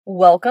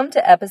Welcome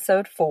to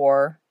episode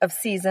 4 of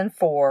season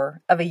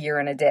 4 of A Year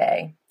in a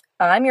Day.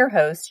 I'm your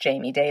host,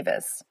 Jamie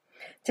Davis.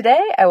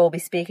 Today I will be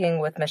speaking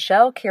with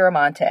Michelle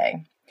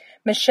Chiaramonte.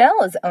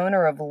 Michelle is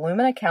owner of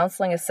Lumina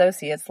Counseling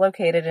Associates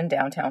located in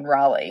downtown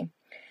Raleigh.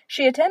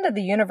 She attended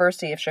the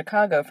University of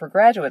Chicago for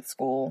graduate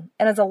school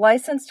and is a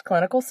licensed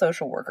clinical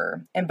social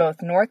worker in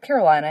both North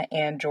Carolina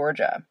and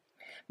Georgia.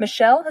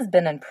 Michelle has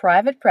been in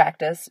private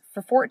practice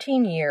for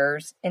 14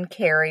 years in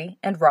Cary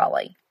and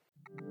Raleigh.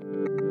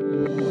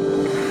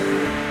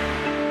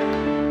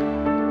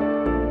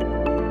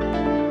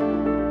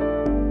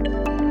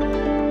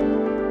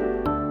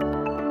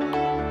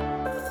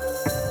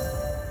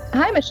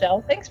 Hi,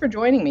 Michelle. Thanks for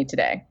joining me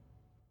today.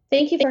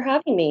 Thank you for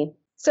having me.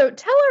 So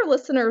tell our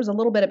listeners a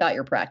little bit about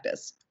your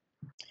practice.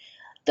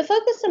 The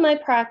focus of my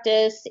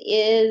practice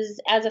is,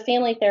 as a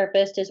family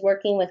therapist, is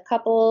working with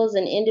couples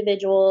and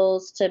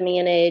individuals to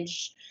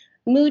manage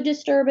mood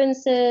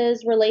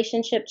disturbances,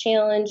 relationship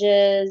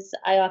challenges.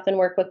 I often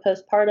work with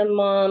postpartum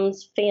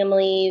moms,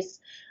 families,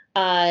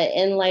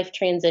 and life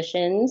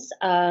transitions.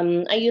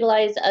 I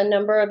utilize a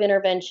number of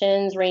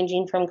interventions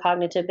ranging from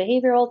cognitive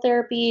behavioral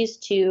therapies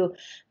to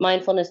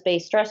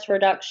mindfulness-based stress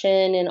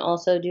reduction, and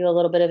also do a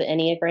little bit of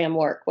Enneagram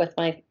work with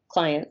my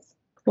clients.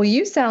 Well,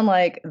 you sound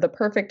like the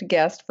perfect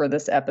guest for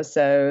this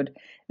episode.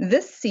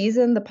 This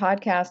season, the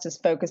podcast is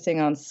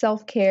focusing on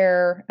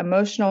self-care,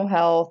 emotional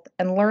health,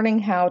 and learning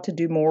how to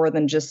do more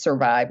than just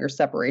survive your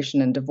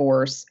separation and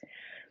divorce.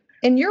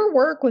 In your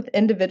work with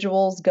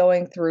individuals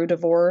going through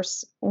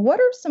divorce,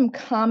 what are some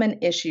common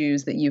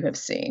issues that you have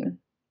seen?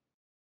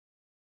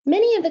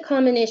 Many of the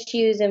common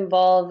issues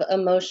involve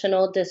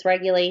emotional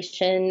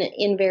dysregulation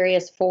in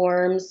various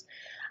forms.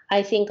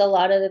 I think a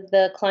lot of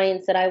the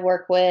clients that I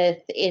work with,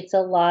 it's a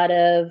lot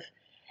of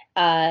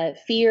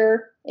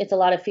fear. It's a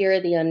lot of fear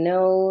of the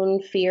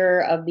unknown,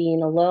 fear of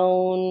being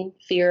alone,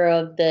 fear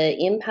of the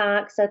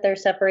impacts that their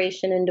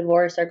separation and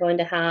divorce are going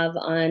to have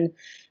on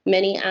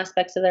many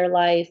aspects of their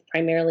life,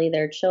 primarily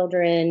their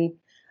children.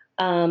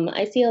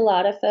 I see a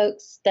lot of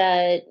folks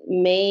that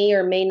may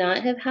or may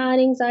not have had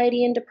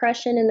anxiety and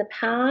depression in the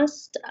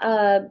past,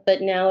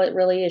 but now it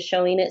really is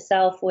showing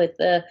itself with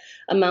the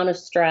amount of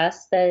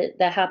stress that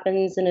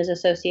happens and is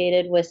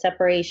associated with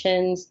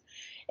separations.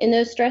 And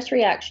those stress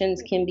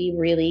reactions can be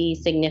really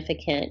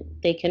significant.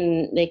 They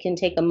can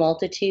take a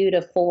multitude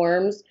of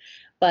forms,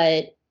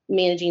 but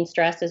managing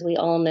stress, as we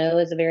all know,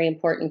 is a very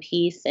important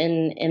piece,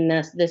 and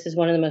this is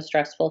one of the most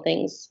stressful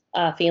things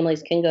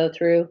families can go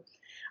through.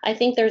 I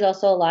think there's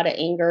also a lot of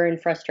anger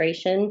and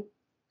frustration.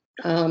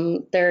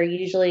 There are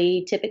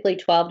usually typically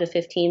 12 to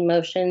 15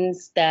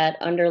 emotions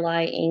that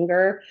underlie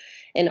anger,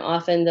 and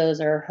often those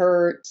are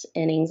hurt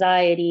and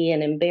anxiety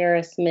and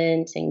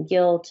embarrassment and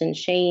guilt and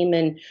shame.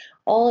 And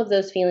all of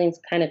those feelings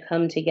kind of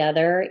come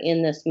together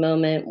in this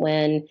moment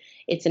when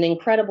it's an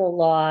incredible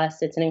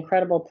loss, it's an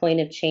incredible point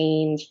of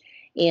change,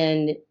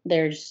 and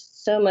there's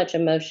so much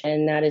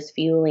emotion that is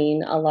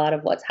fueling a lot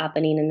of what's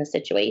happening in the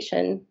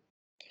situation.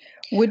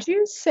 Would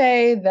you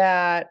say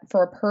that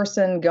for a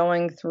person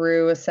going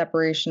through a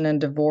separation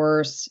and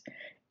divorce,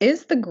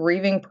 is the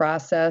grieving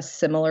process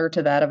similar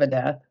to that of a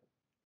death?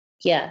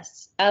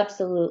 Yes,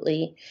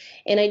 absolutely.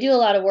 And I do a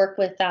lot of work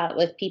with that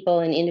with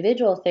people in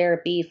individual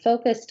therapy,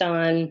 focused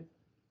on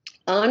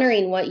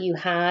honoring what you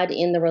had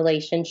in the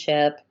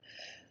relationship,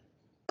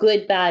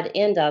 good, bad,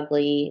 and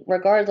ugly,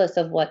 regardless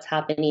of what's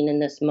happening in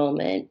this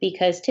moment.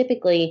 Because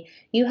typically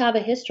you have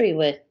a history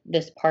with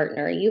this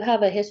partner. You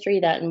have a history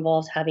that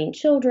involves having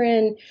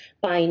children,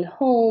 buying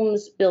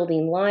homes,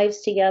 building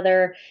lives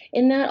together.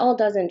 And that all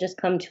doesn't just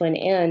come to an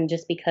end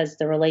just because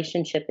the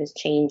relationship is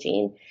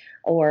changing,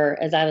 or,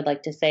 as I would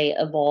like to say,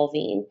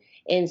 evolving.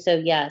 And so,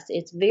 yes,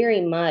 it's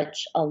very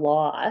much a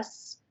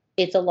loss.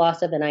 It's a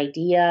loss of an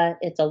idea.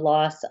 It's a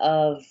loss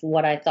of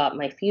what I thought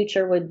my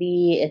future would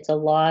be. It's a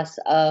loss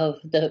of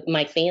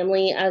my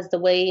family as the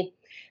way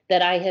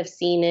that I have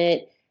seen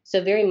it.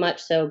 So very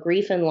much so,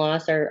 grief and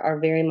loss are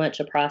very much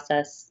a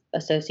process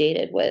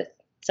associated with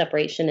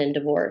separation and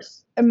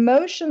divorce.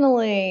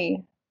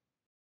 Emotionally,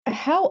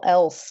 how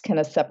else can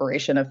a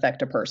separation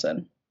affect a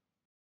person?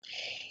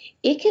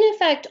 It can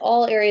affect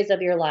all areas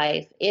of your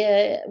life.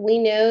 We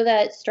know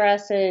that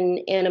stress and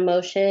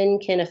emotion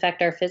can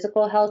affect our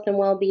physical health and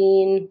well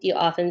being. You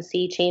often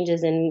see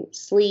changes in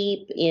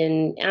sleep,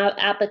 in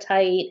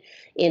appetite,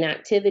 in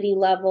activity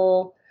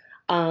level.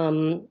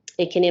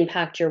 It can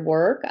impact your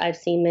work. I've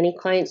seen many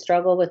clients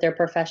struggle with their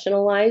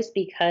professional lives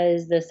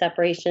because the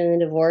separation and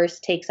divorce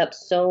takes up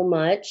so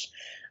much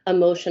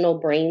emotional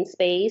brain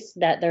space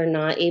that they're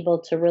not able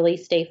to really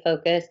stay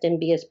focused and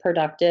be as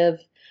productive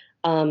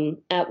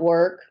at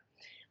work.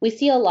 We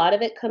see a lot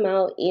of it come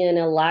out in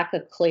a lack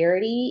of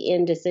clarity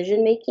in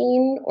decision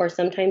making, or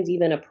sometimes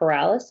even a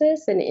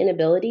paralysis and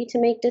inability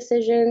to make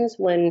decisions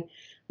when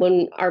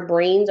our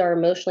brains are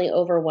emotionally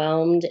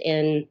overwhelmed,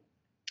 and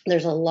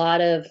there's a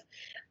lot of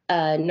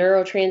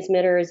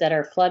neurotransmitters that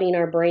are flooding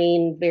our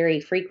brain very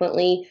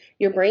frequently.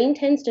 Your brain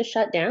tends to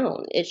shut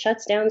down. It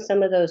shuts down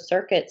some of those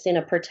circuits in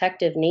a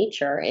protective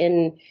nature,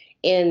 and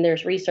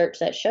there's research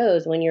that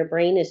shows when your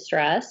brain is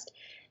stressed,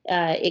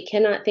 It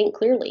cannot think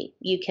clearly.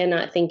 You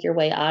cannot think your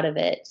way out of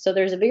it. So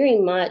there's very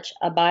much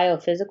a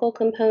biophysical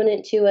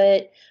component to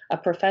it, a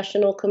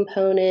professional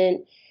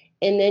component,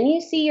 and then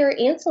you see your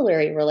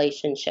ancillary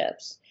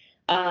relationships.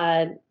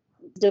 Uh,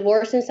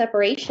 Divorce and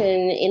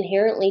separation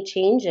inherently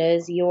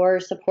changes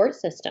your support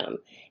system.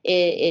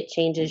 It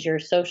changes your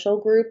social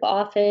group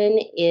often.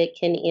 It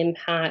can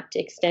impact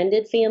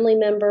extended family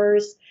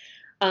members.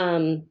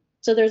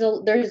 So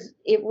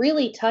it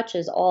really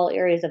touches all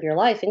areas of your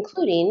life,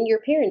 including your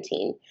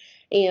parenting.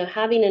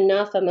 Having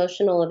enough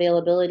emotional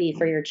availability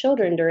for your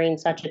children during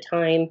such a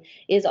time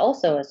is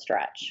also a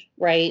stretch,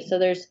 right? So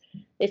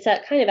it's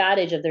that kind of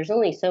adage of there's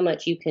only so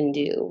much you can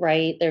do,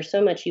 right? There's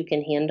so much you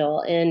can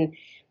handle.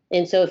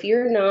 And so if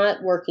you're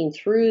not working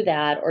through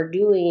that or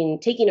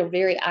taking a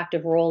very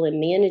active role in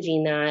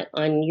managing that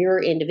on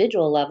your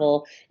individual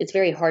level, it's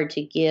very hard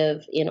to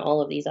give in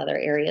all of these other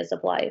areas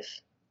of life.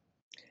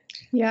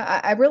 Yeah,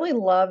 I really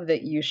love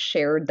that you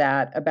shared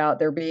that about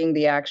there being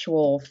the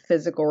actual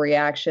physical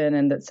reaction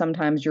and that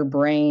sometimes your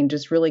brain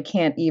just really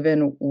can't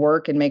even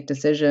work and make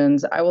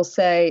decisions. I will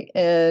say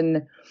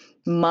in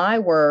my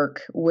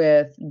work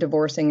with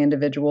divorcing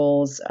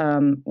individuals,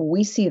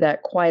 we see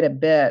that quite a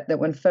bit. That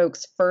when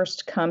folks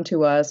first come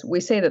to us,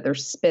 we say that they're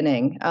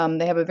spinning.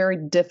 They have a very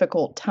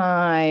difficult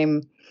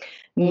time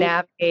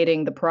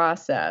navigating the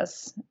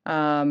process.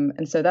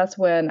 And so that's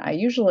when I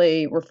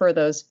usually refer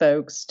those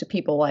folks to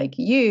people like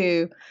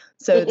you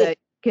so that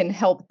you can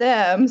help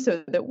them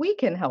so that we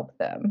can help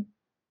them.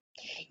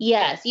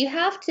 Yes, you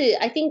have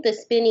to. I think the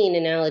spinning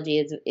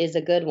analogy is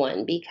a good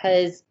one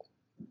because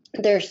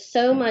there's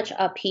so much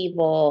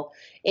upheaval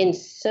and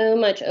so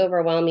much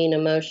overwhelming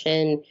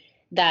emotion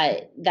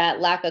that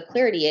lack of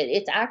clarity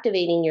it's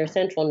activating your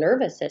central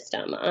nervous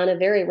system on a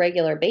very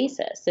regular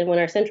basis. And when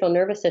our central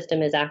nervous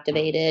system is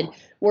activated,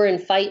 we're in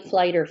fight,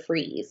 flight, or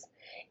freeze.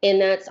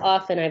 And that's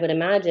often, I would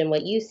imagine,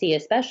 what you see,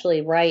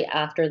 especially right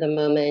after the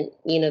moment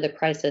the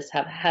crisis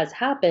has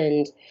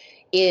happened,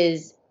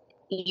 is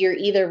you're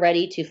either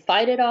ready to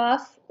fight it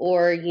off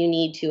or you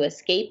need to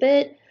escape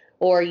it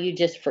or you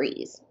just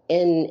freeze,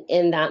 and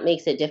that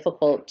makes it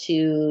difficult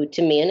to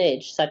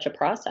manage such a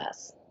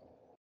process.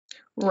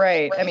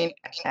 Right. I mean,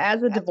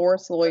 as a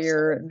divorce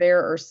lawyer,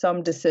 there are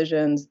some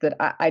decisions that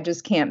I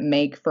just can't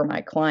make for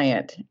my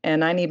client.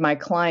 And I need my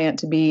client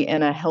to be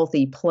in a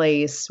healthy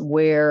place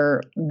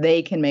where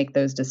they can make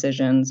those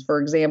decisions.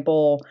 For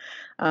example,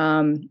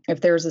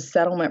 if there's a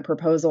settlement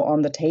proposal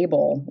on the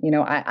table,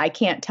 I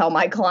can't tell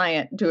my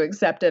client to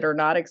accept it or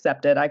not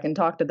accept it. I can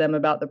talk to them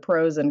about the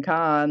pros and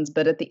cons,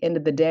 but at the end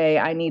of the day,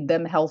 I need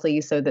them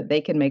healthy so that they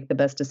can make the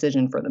best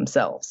decision for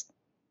themselves.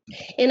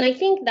 And I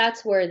think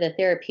that's where the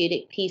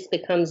therapeutic piece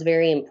becomes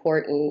very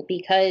important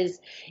because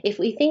if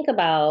we think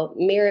about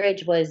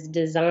marriage was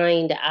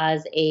designed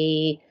as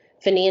a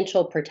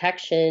financial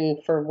protection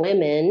for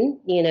women,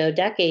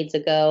 decades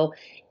ago,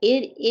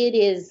 it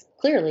is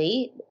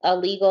clearly a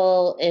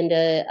legal and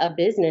a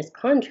business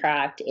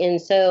contract.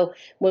 And so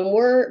when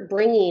we're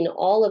bringing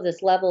all of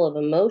this level of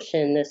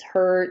emotion, this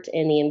hurt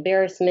and the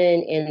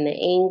embarrassment and the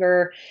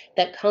anger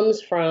that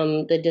comes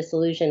from the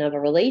dissolution of a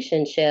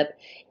relationship,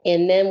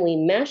 and then we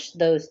mesh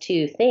those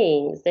two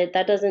things,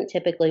 that doesn't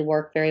typically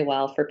work very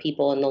well for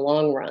people in the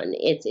long run.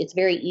 It's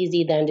very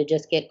easy then to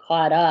just get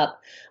caught up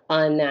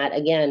on that,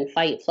 again,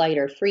 fight, flight,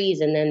 or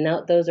freeze, and then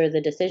those are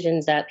the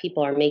decisions that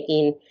people are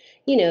making,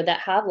 that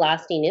have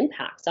lasting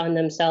impacts on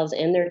themselves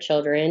and their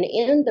children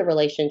and the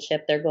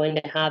relationship they're going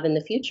to have in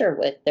the future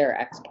with their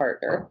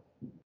ex-partner.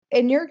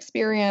 In your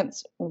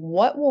experience,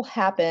 what will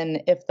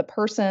happen if the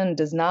person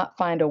does not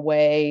find a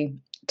way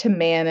to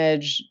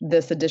manage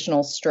this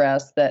additional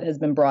stress that has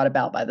been brought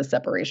about by the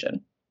separation?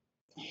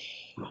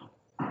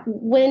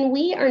 When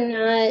we are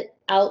not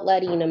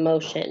outletting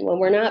emotion, when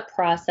we're not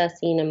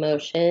processing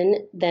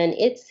emotion, then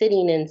it's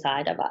sitting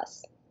inside of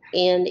us.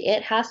 And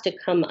it has to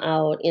come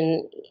out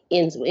in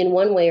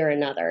one way or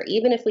another.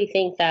 Even if we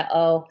think that,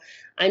 oh,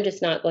 I'm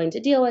just not going to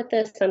deal with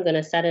this, I'm going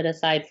to set it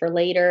aside for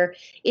later,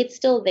 it's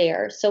still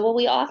there. So what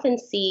we often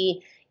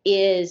see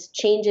is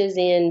changes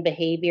in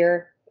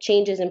behavior,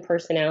 changes in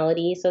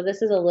personality. So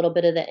this is a little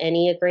bit of the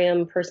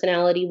Enneagram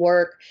personality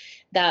work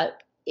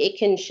that it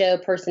can show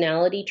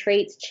personality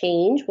traits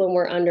change when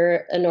we're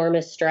under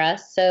enormous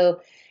stress.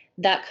 So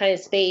that kind of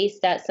space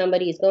that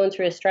somebody is going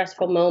through a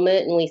stressful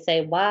moment and we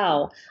say,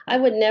 wow, I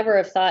would never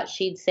have thought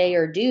she'd say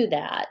or do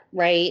that,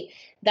 right?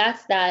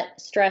 That's that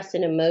stress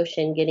and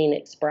emotion getting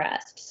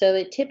expressed. So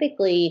it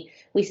typically,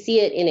 we see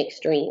it in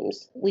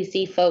extremes. We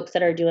see folks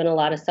that are doing a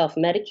lot of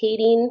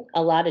self-medicating,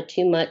 a lot of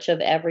too much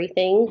of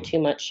everything, too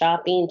much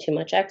shopping, too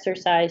much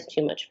exercise,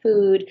 too much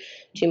food,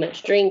 too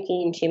much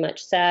drinking, too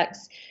much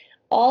sex.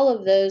 All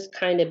of those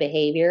kind of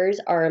behaviors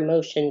are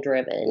emotion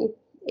driven.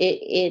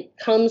 It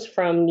comes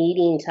from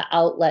needing to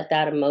outlet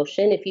that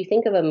emotion. If you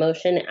think of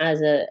emotion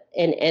as an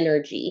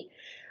energy,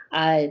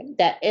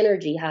 that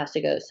energy has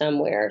to go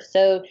somewhere.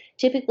 So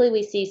typically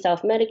we see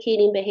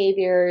self-medicating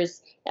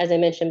behaviors, as I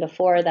mentioned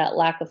before, that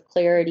lack of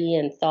clarity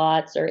in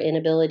thoughts or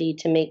inability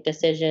to make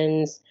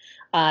decisions,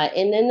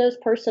 and then those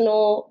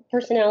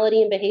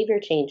personality and behavior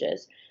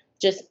changes.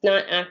 just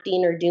not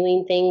acting or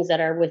doing things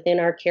that are within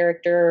our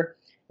character,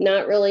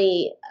 not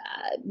really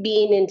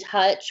being in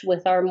touch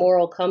with our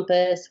moral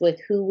compass, with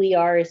who we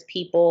are as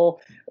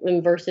people,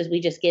 versus we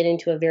just get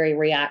into a very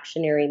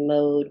reactionary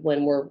mode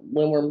when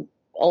we're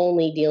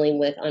only dealing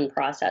with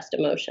unprocessed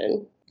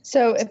emotion.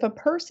 So, if a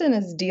person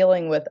is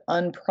dealing with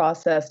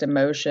unprocessed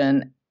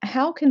emotion,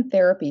 how can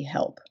therapy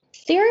help?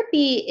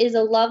 Therapy is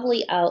a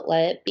lovely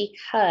outlet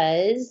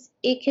because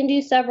it can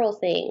do several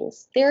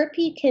things.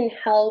 Therapy can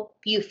help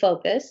you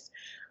focus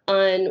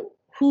on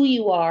who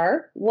you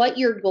are, what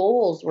your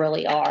goals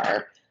really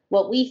are,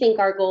 what we think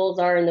our goals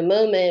are in the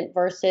moment,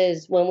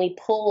 versus when we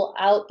pull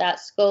out that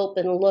scope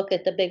and look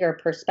at the bigger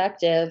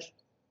perspective.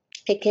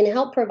 It can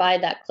help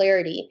provide that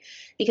clarity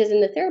because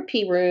in the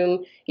therapy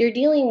room, you're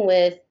dealing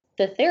with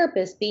the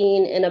therapist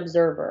being an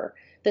observer.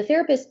 The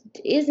therapist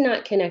is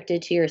not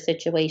connected to your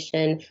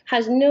situation,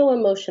 has no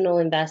emotional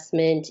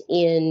investment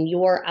in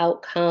your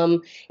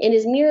outcome, and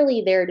is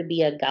merely there to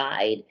be a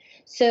guide.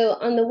 So,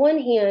 on the one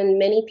hand,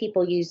 many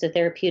people use the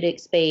therapeutic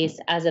space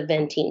as a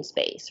venting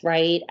space,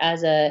 right?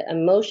 As an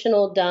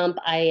emotional dump.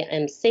 I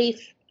am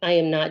safe. I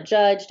am not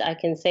judged. I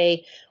can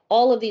say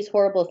all of these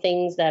horrible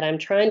things that I'm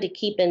trying to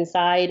keep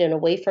inside and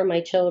away from my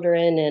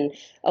children and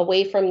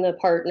away from the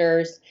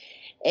partners.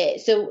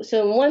 So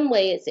in one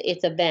way,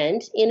 it's a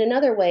vent. In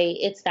another way,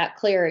 it's that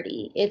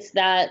clarity. It's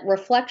that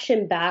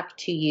reflection back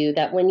to you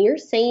that when you're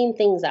saying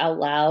things out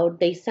loud,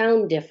 they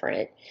sound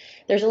different.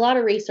 There's a lot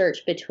of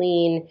research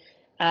between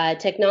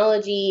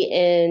technology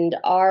and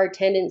our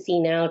tendency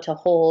now to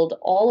hold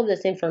all of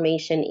this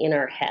information in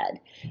our head.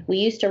 We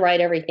used to write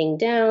everything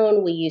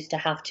down. We used to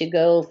have to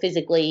go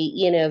physically,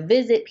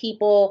 visit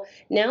people.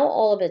 Now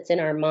all of it's in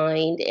our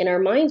mind, and our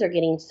minds are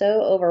getting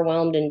so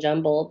overwhelmed and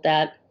jumbled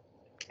that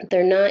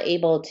they're not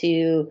able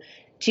to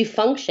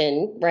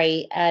function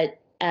right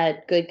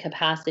at good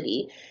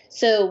capacity.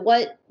 So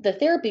what the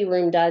therapy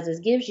room does is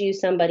gives you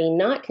somebody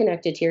not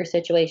connected to your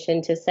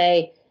situation to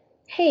say,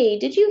 hey,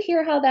 did you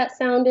hear how that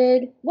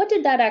sounded? What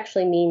did that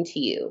actually mean to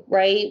you?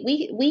 Right?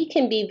 We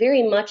can be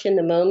very much in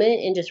the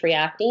moment and just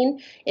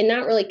reacting and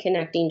not really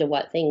connecting to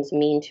what things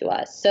mean to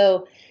us.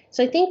 So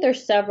I think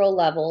there's several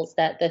levels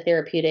that the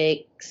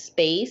therapeutic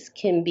space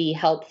can be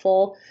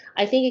helpful.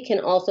 I think it can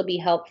also be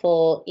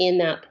helpful in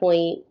that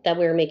point that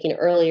we were making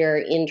earlier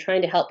in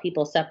trying to help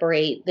people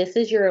separate this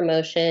is your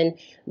emotion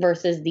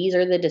versus these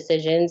are the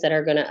decisions that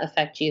are going to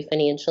affect you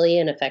financially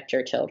and affect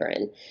your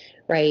children,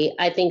 right?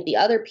 I think the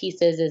other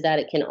piece is that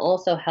it can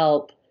also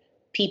help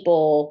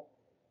people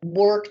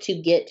work to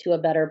get to a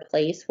better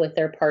place with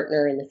their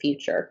partner in the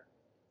future.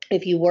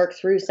 If you work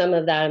through some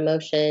of that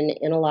emotion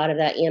and a lot of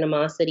that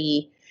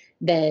animosity,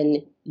 then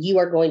you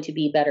are going to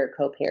be better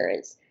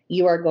co-parents.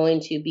 You are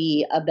going to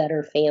be a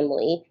better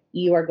family.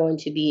 You are going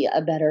to be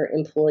a better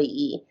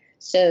employee.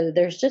 So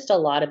there's just a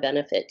lot of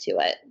benefit to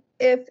it.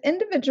 If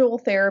individual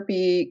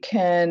therapy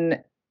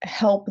can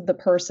help the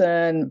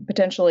person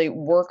potentially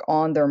work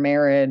on their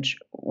marriage,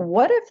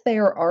 what if they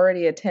are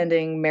already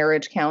attending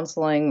marriage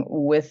counseling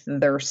with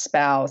their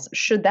spouse?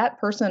 Should that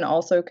person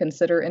also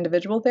consider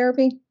individual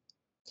therapy?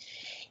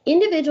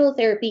 Individual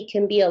therapy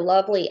can be a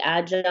lovely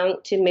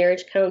adjunct to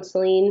marriage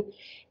counseling.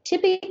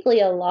 Typically,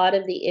 a lot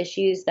of the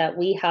issues that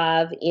we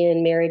have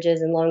in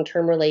marriages and long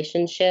term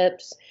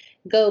relationships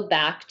go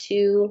back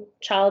to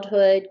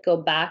childhood, go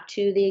back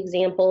to the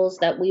examples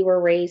that we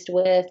were raised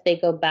with, they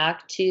go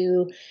back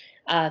to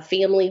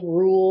family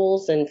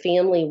rules and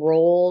family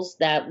roles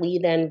that we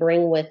then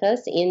bring with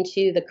us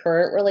into the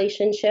current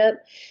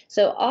relationship.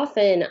 So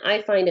often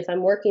I find if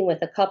I'm working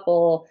with a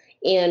couple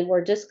and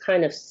we're just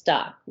kind of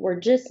stuck, we're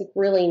just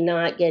really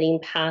not getting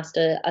past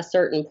a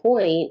certain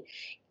point,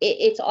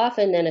 it's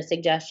often then a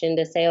suggestion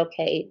to say,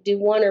 okay, do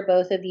one or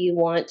both of you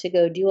want to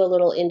go do a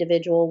little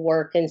individual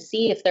work and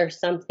see if there's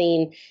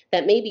something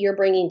that maybe you're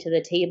bringing to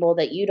the table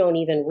that you don't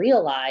even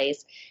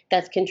realize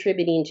that's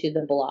contributing to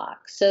the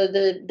block. So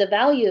the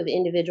value of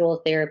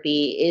individual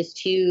therapy is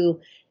to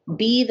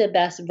be the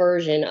best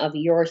version of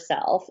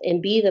yourself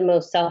and be the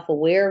most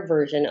self-aware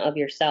version of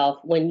yourself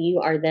when you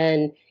are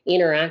then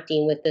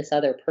interacting with this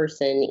other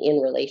person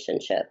in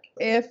relationship.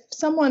 If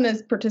someone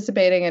is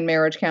participating in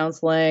marriage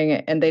counseling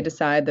and they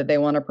decide that they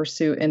want to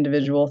pursue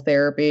individual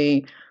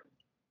therapy,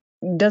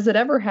 does it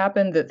ever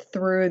happen that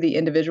through the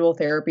individual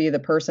therapy, the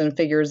person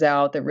figures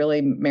out that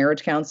really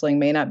marriage counseling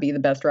may not be the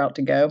best route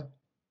to go?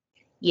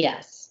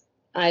 Yes,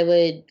 I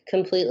would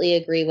completely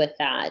agree with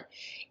that.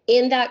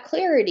 In that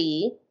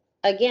clarity,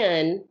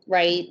 again,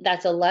 right,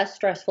 that's a less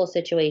stressful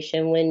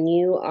situation when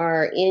you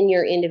are in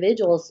your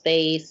individual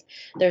space.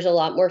 There's a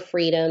lot more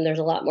freedom, there's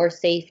a lot more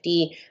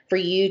safety for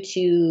you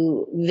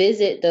to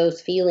visit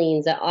those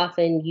feelings that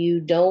often you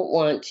don't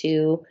want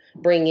to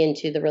bring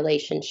into the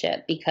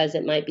relationship because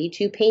it might be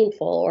too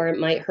painful or it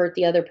might hurt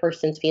the other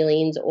person's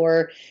feelings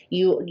or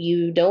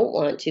you don't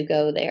want to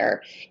go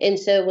there. And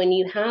so when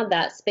you have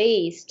that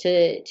space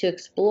to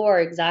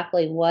explore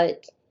exactly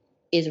what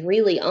is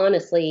really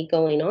honestly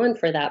going on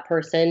for that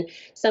person,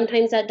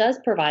 sometimes that does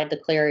provide the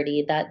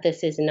clarity that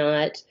this is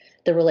not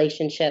the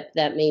relationship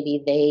that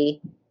maybe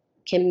they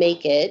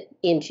make it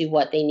into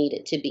what they need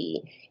it to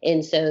be.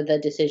 And so the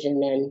decision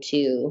then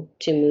to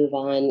move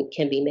on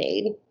can be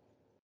made.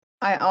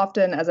 I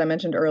often, as I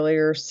mentioned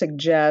earlier,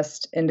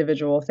 suggest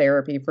individual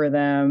therapy for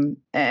them.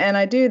 And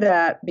I do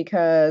that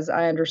because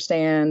I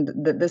understand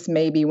that this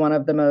may be one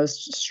of the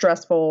most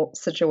stressful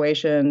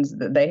situations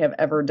that they have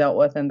ever dealt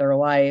with in their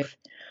life.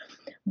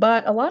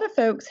 But a lot of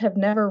folks have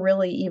never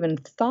really even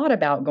thought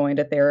about going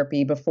to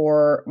therapy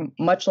before,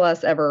 much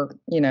less ever,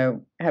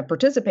 have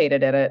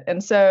participated in it.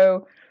 And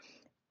so,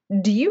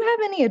 do you have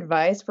any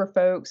advice for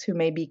folks who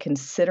may be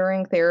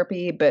considering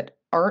therapy but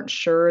aren't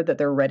sure that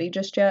they're ready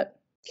just yet?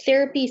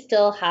 Therapy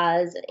still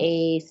has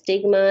a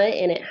stigma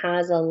and it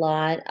has a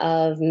lot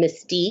of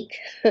mystique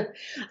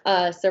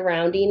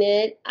surrounding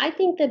it. I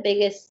think the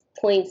biggest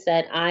points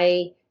that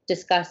I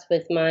discuss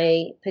with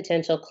my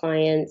potential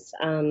clients,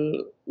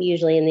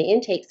 usually in the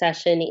intake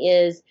session,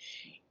 is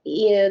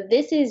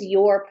this is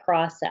your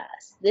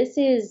process.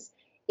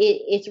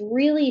 It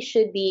really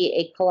should be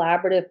a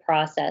collaborative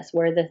process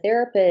where the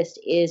therapist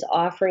is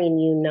offering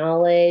you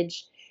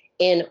knowledge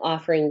and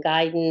offering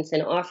guidance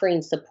and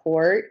offering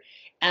support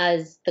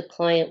as the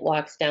client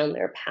walks down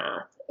their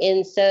path.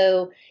 And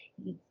so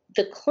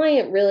the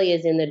client really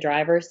is in the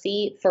driver's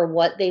seat for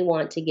what they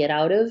want to get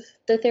out of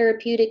the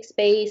therapeutic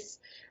space,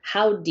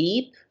 how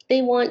deep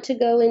they want to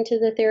go into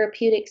the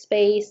therapeutic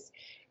space.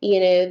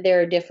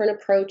 There are different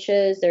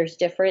approaches, there's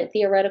different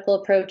theoretical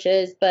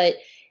approaches, but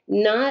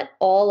not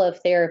all of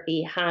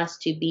therapy has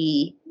to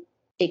be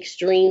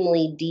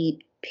extremely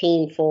deep,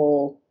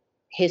 painful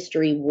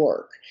history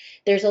work.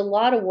 There's a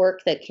lot of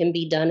work that can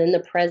be done in the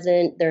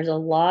present. There's a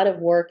lot of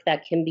work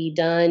that can be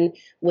done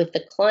with the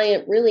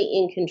client really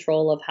in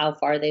control of how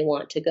far they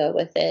want to go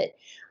with it.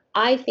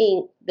 I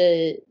think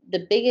the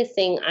biggest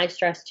thing I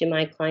stress to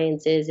my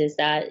clients is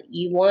that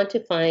you want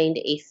to find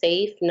a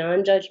safe,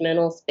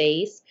 non-judgmental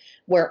space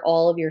where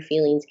all of your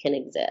feelings can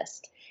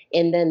exist.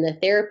 And then the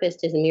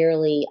therapist is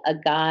merely a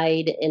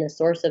guide and a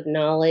source of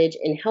knowledge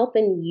in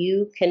helping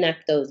you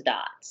connect those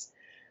dots,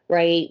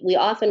 right? We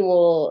often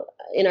will,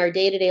 in our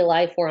day to day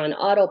life, we're on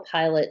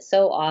autopilot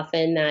so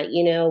often that,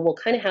 we'll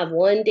kind of have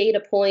one data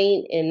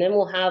point and then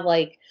we'll have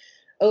like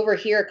over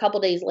here a couple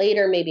days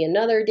later, maybe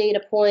another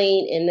data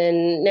point, and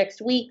then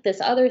next week,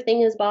 this other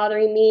thing is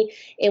bothering me,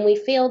 and we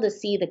fail to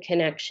see the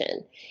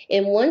connection.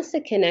 And once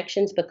the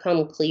connections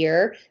become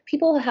clear,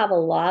 people have a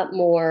lot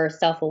more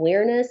self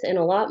awareness and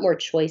a lot more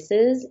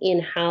choices in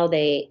how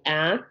they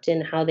act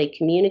and how they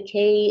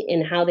communicate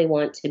and how they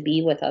want to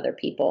be with other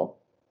people.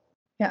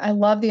 Yeah, I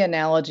love the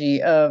analogy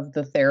of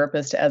the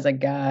therapist as a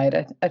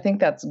guide. I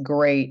think that's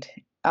great.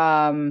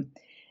 And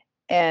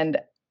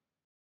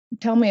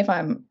tell me if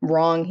I'm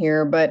wrong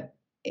here, but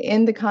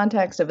in the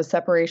context of a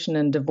separation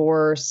and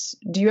divorce,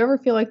 do you ever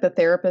feel like the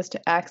therapist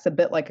acts a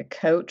bit like a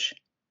coach?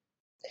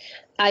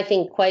 I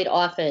think quite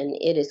often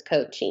it is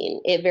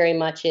coaching. It very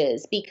much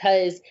is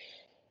because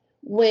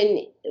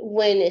when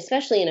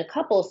especially in a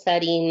couple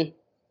setting,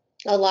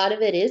 a lot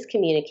of it is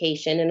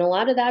communication and a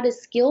lot of that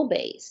is skill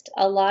based.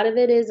 A lot of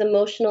it is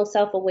emotional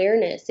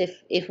self-awareness.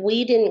 If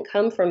we didn't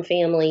come from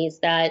families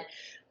that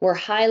were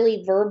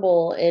highly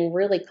verbal and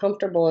really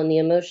comfortable in the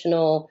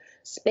emotional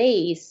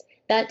space,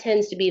 that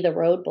tends to be the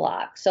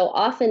roadblock. So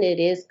often it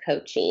is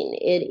coaching.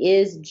 It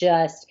is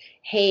just,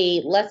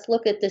 hey, let's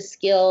look at this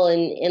skill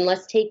and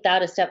let's take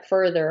that a step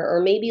further, or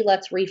maybe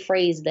let's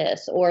rephrase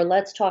this, or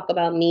let's talk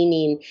about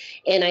meaning.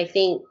 And I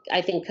think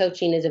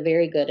coaching is a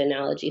very good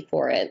analogy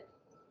for it.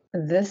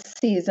 This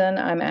season,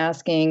 I'm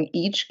asking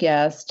each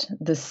guest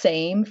the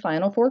same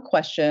final four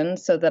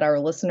questions so that our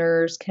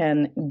listeners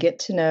can get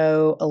to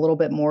know a little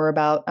bit more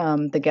about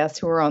the guests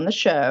who are on the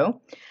show.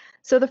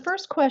 So, the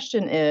first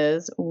question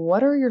is,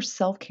 what are your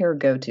self care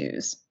go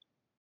tos?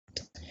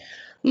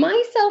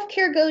 My self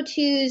care go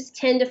tos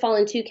tend to fall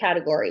in two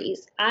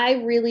categories. I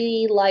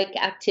really like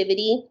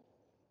activity.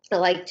 I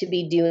like to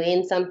be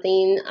doing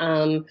something.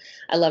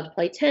 I love to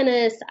play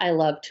tennis. I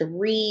love to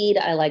read.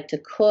 I like to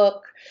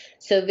cook.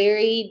 So,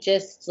 very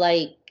just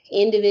like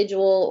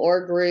individual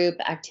or group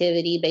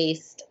activity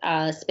based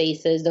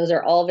spaces. Those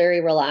are all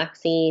very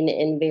relaxing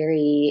and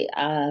very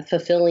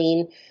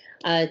fulfilling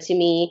to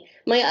me.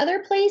 My other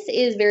place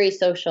is very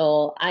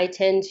social. I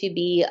tend to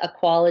be a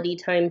quality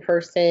time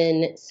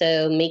person,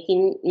 so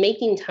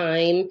making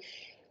time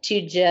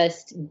to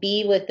just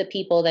be with the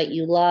people that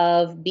you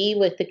love, be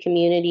with the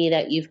community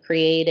that you've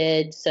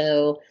created.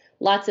 So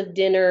lots of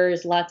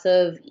dinners, lots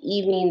of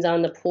evenings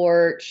on the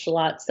porch,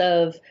 lots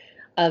of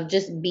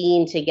just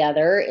being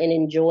together and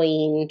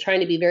enjoying, trying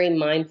to be very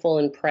mindful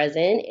and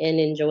present and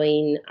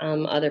enjoying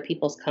other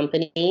people's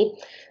company.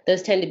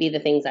 Those tend to be the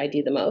things I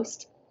do the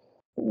most.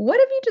 What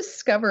have you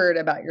discovered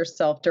about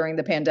yourself during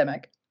the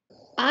pandemic?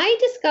 I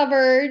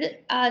discovered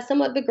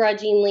somewhat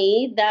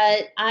begrudgingly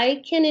that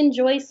I can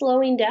enjoy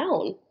slowing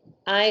down.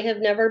 I have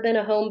never been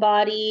a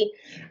homebody.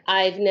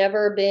 I've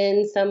never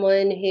been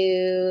someone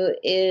who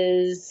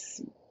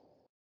is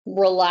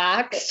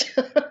relaxed.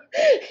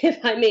 if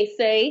I may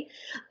say.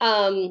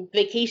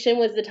 Vacation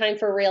was the time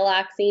for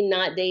relaxing,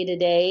 not day to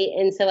day.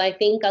 And so I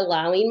think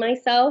allowing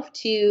myself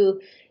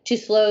to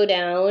slow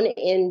down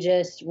and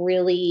just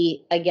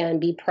really, again,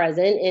 be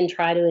present and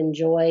try to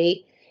enjoy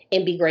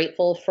and be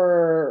grateful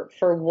for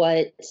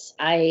what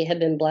I have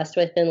been blessed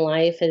with in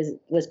life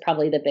was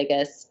probably the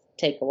biggest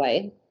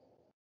takeaway.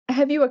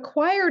 Have you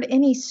acquired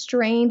any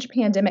strange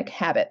pandemic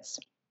habits?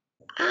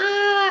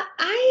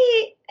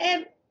 I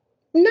have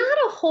not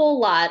a whole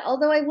lot,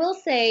 although I will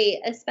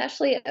say,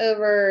 especially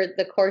over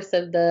the course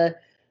of the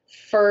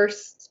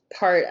first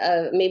part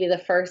of maybe the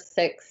first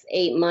 6,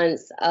 8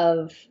 months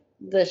of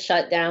the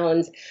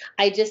shutdowns,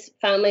 I just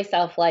found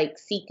myself like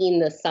seeking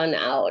the sun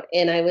out.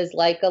 And I was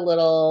like a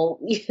little,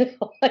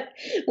 like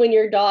when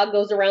your dog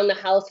goes around the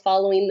house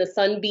following the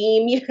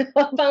sunbeam,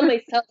 I found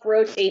myself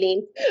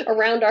rotating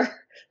around our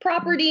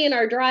property and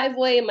our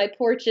driveway and my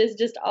porches,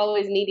 just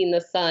always needing the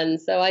sun.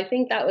 So I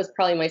think that was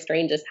probably my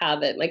strangest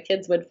habit. My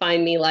kids would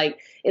find me like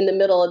in the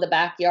middle of the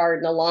backyard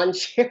in a lawn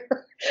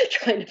chair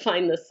trying to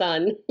find the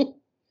sun.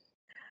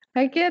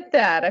 I get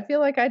that. I feel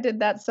like I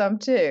did that some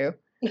too.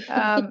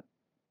 Um,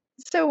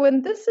 so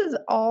when this is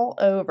all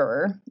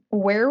over,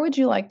 where would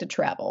you like to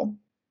travel?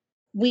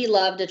 We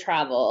love to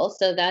travel,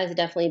 so that has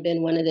definitely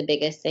been one of the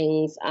biggest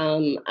things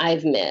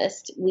I've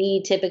missed.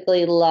 We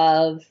typically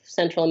love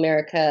Central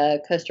America,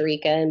 Costa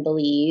Rica, and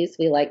Belize.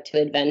 We like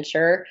to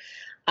adventure.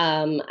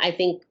 I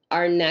think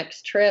our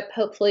next trip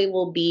hopefully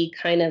will be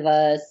kind of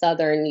a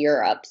Southern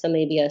Europe, so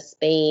maybe a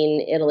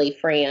Spain, Italy,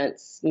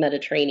 France,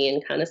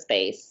 Mediterranean kind of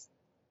space.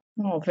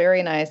 Oh,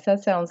 very nice.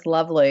 That sounds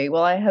lovely.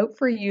 Well, I hope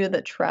for you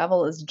that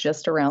travel is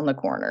just around the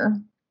corner.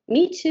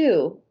 Me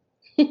too.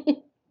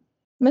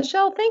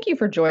 Michelle, thank you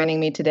for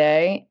joining me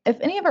today. If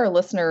any of our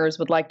listeners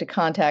would like to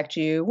contact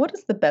you, what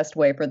is the best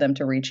way for them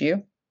to reach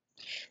you?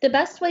 The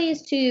best way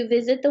is to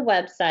visit the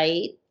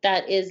website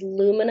that is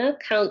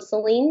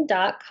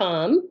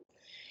luminacounseling.com.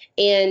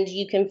 And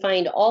you can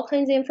find all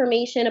kinds of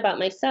information about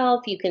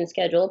myself. You can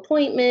schedule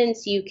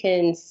appointments. You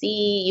can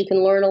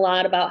learn a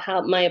lot about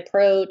how my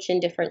approach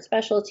and different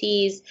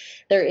specialties.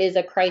 There is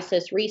a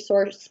crisis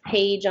resource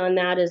page on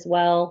that as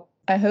well.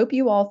 I hope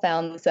you all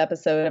found this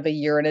episode of A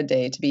Year and a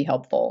Day to be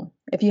helpful.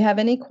 If you have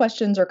any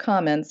questions or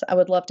comments, I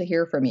would love to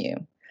hear from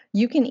you.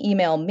 You can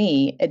email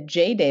me at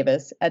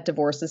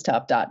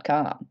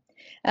jdavis@divorcestough.com.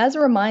 As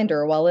a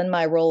reminder, while in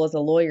my role as a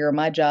lawyer,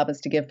 my job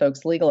is to give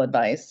folks legal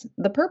advice.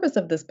 The purpose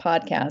of this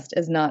podcast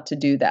is not to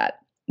do that.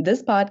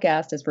 This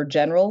podcast is for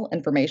general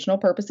informational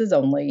purposes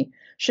only,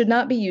 should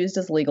not be used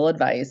as legal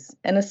advice,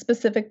 and is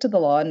specific to the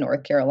law in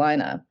North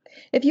Carolina.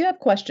 If you have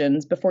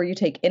questions before you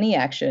take any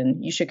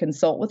action, you should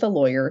consult with a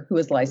lawyer who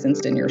is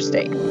licensed in your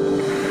state.